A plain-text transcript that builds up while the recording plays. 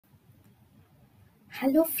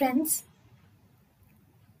Hello friends,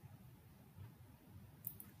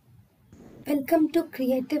 welcome to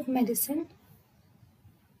Creative Medicine.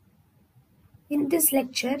 In this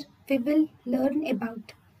lecture, we will learn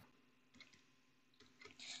about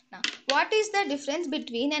Now, what is the difference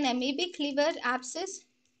between an amoebic liver abscess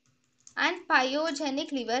and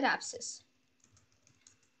pyogenic liver abscess?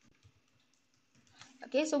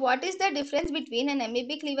 Okay, so what is the difference between an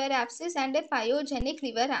amoebic liver abscess and a pyogenic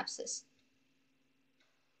liver abscess?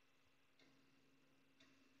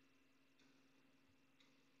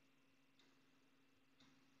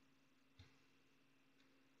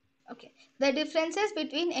 Okay, the differences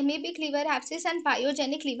between amoebic liver abscess and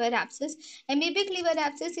pyogenic liver abscess. Amoebic liver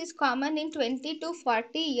abscess is common in 20 to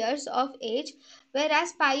 40 years of age,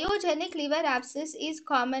 whereas pyogenic liver abscess is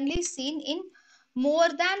commonly seen in more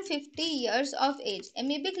than 50 years of age.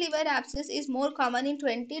 Amoebic liver abscess is more common in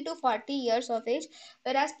 20 to 40 years of age,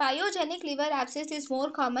 whereas pyogenic liver abscess is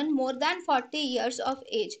more common more than 40 years of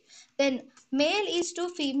age. Then male is to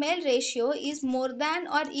female ratio is more than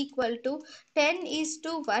or equal to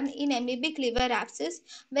 10:1 in amoebic liver abscess,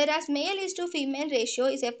 whereas male is to female ratio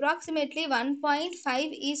is approximately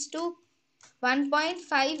 1.5:1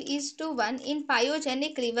 in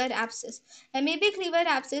pyogenic liver abscess. Amoebic liver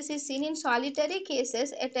abscess is seen in solitary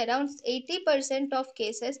cases at around 80% of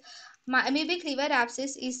cases. Amoebic liver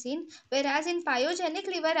abscess is seen, whereas in pyogenic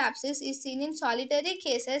liver abscess is seen in solitary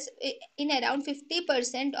cases in around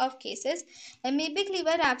 50% of cases. Amoebic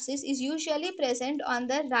liver abscess is usually present on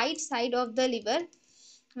the right side of the liver,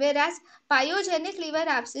 whereas pyogenic liver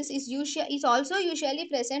abscess is also usually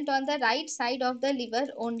present on the right side of the liver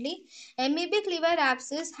only. Amoebic liver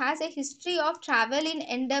abscess has a history of travel in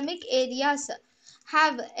endemic areas,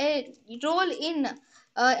 have a role in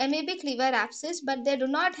amoebic liver abscess, but they do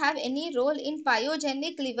not have any role in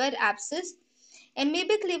pyogenic liver abscess.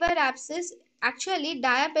 Amoebic liver abscess, actually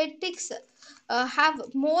diabetics have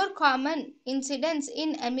more common incidence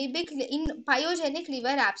in pyogenic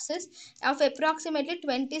liver abscess of approximately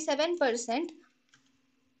 27%.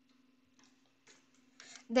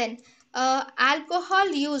 Then alcohol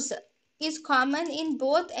use is common in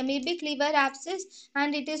both amoebic liver abscess,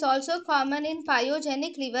 and it is also common in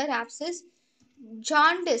pyogenic liver abscess.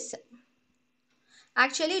 Jaundice,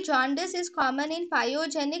 actually jaundice is common in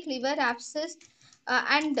pyogenic liver abscess,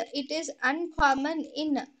 and it is uncommon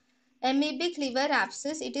in amoebic liver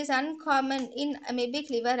abscess. It is uncommon in amoebic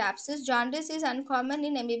liver abscess. Jaundice is uncommon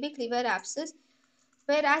in amoebic liver abscess,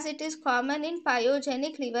 whereas it is common in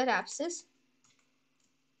pyogenic liver abscess.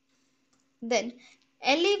 Then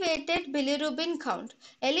elevated bilirubin count.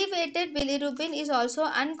 Elevated bilirubin is also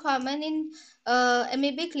uncommon in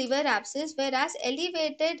amoebic liver abscess, whereas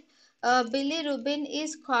elevated bilirubin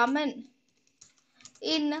is common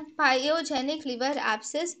in pyogenic liver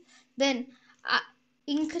abscess. Then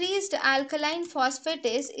increased alkaline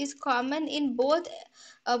phosphatase is common in both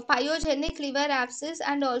pyogenic liver abscess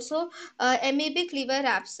and also amoebic liver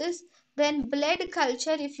abscess. Then blood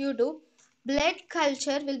culture, if you do, blood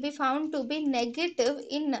culture will be found to be negative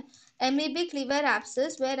in amoebic liver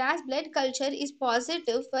abscess, whereas blood culture is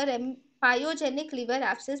positive for pyogenic liver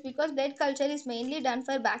abscess, because blood culture is mainly done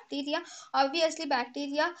for bacteria. Obviously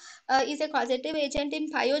bacteria is a causative agent in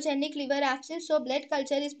pyogenic liver abscess, so blood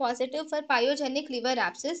culture is positive for pyogenic liver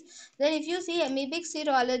abscess. Then if you see amoebic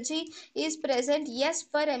serology is present, yes,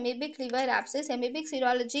 for amoebic liver abscess. Amoebic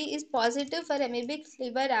serology is positive for amoebic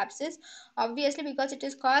liver abscess, obviously because it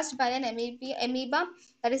is caused by an amoeba,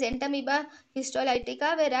 that is entamoeba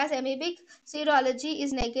histolytica, whereas amoebic serology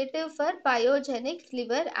is negative for pyogenic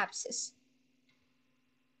liver abscess.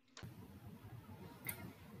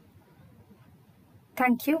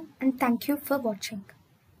 thank you and thank you for watching.